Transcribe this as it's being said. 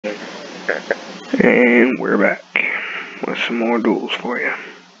And we're back with some more duels for you.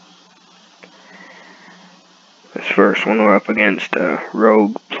 This first one we're up against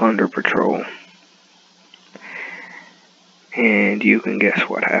Rogue Plunder Patrol. And you can guess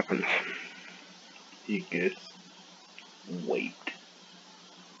what happens. He gets wiped.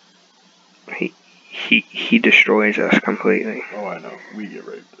 He destroys us completely. Oh, I know. We get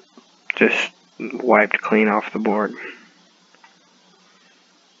raped. Just wiped clean off the board.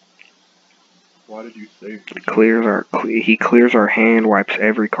 Why did you save this? He clears our hand, wipes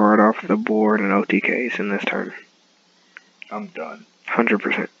every card off the board, and OTKs in this turn. I'm done.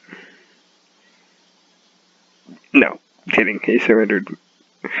 100%. No, kidding. He surrendered.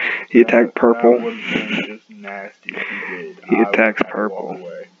 He attacked purple. That would have been just nasty if he did. He attacks purple.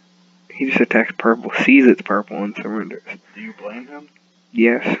 He just attacks purple, sees it's purple, and surrenders. Do you blame him?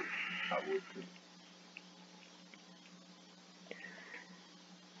 Yes. I would too.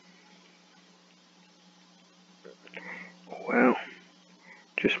 Well,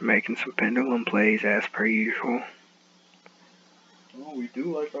 just making some pendulum plays as per usual. Oh, we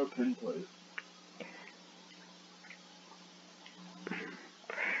do like our pen plays.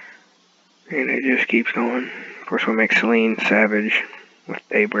 And it just keeps going. Of course, we'll make Selene Savage with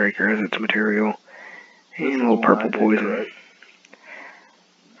Daybreaker as its material. And a little purple poison.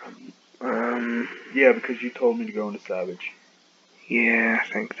 Right? Yeah, because you told me to go into Savage. Yeah, I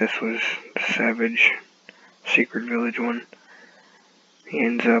think this was the Savage Secret Village one. He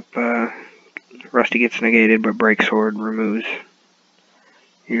ends up, Rusty gets negated, but Break Sword removes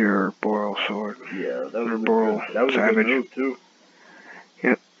your Boral Sword. Yeah, that was, Savage. A good move, too.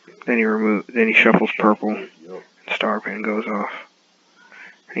 Yep. Then he shuffles purple. Yep. And Star Pen goes off.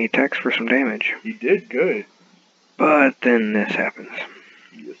 And he attacks for some damage. He did good. But then this happens.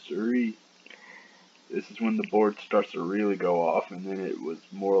 Yes, sirree. This is when the board starts to really go off, and then it was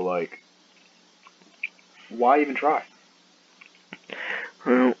more like, why even try?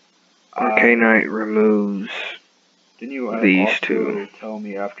 Well, Arcane Knight removes didn't you these also two. Tell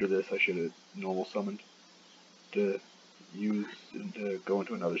me after this I should have normal summoned to use and to go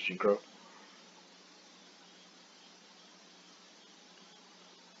into another synchro?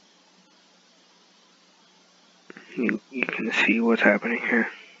 You can see what's happening here.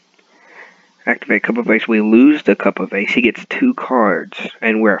 Activate Cup of Ace. We lose the Cup of Ace. He gets 2 cards,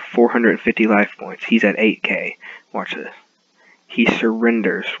 and we're at 450 life points. He's at 8k. Watch this. He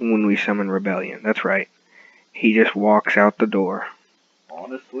surrenders when we summon Rebellion. That's right. He just walks out the door.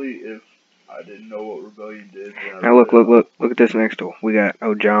 Honestly, if I didn't know what Rebellion did... Now look at this next duel. We got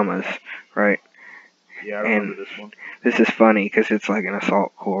Ojamas, right? Yeah, I remember this one. This is funny, because it's like an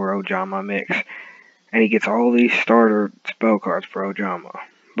Assault Core Ojama mix. And he gets all these starter spell cards for Ojama.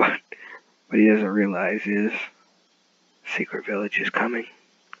 But what he doesn't realize is Secret Village is coming.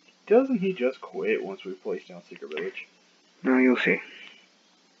 Doesn't he just quit once we place down Secret Village? No, you'll see.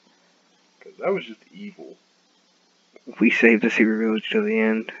 Because that was just evil. We save the Secret Village to the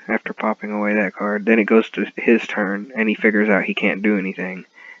end after popping away that card. Then it goes to his turn, and he figures out he can't do anything.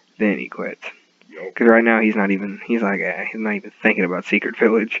 Then he quits. Because right now he's not even thinking about Secret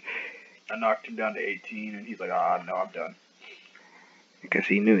Village. I knocked him down to 18, and he's like, no, I'm done. Because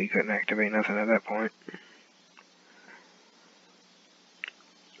he knew he couldn't activate nothing at that point.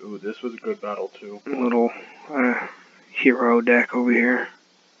 Ooh, this was a good battle, too. A little hero deck over here.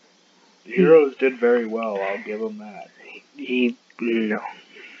 The heroes did very well, I'll give them that. He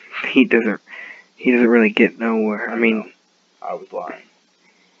doesn't really get nowhere. I mean... I was lying.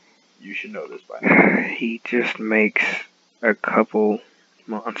 You should know this by now. He just makes a couple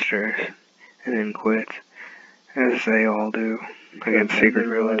monsters and then quits, as they all do against Secret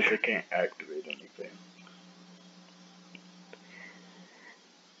Village. They can't activate anything.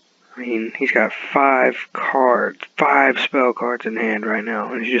 I mean, he's got 5 spell cards in hand right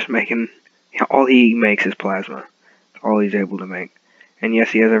now, and he's just making, all he makes is plasma. That's all he's able to make. And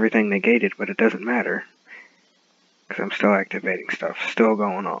yes, he has everything negated, but it doesn't matter. Because I'm still activating stuff, still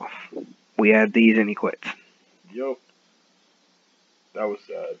going off. We add these and he quits. Yup. That was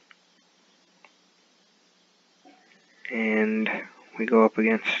sad. And we go up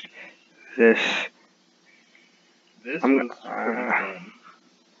against this. This was pretty fun.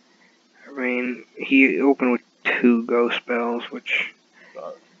 I mean, he opened with 2 ghost spells, which,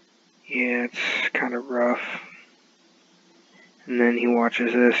 yeah, it's kind of rough. And then he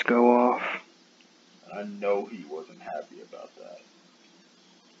watches this go off. I know he wasn't happy about that.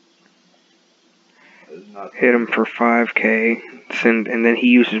 Hit him for 5k, and then he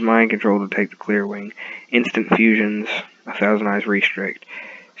uses Mind Control to take the Clear Wing. Instant fusions, 1,000 Eyes Restrict,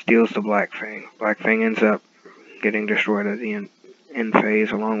 steals the Black Fang. Black Fang ends up getting destroyed at the end end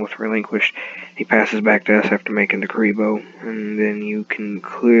phase along with relinquished. He passes back to us after making the Kribo, and then you can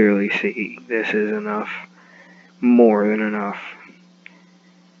clearly see this is enough. More than enough.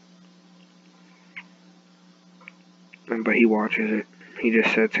 But he watches it. He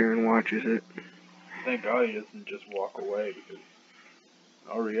just sits here and watches it. Thank God he doesn't just walk away, because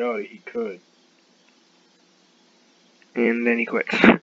in all reality he could. And then he quits.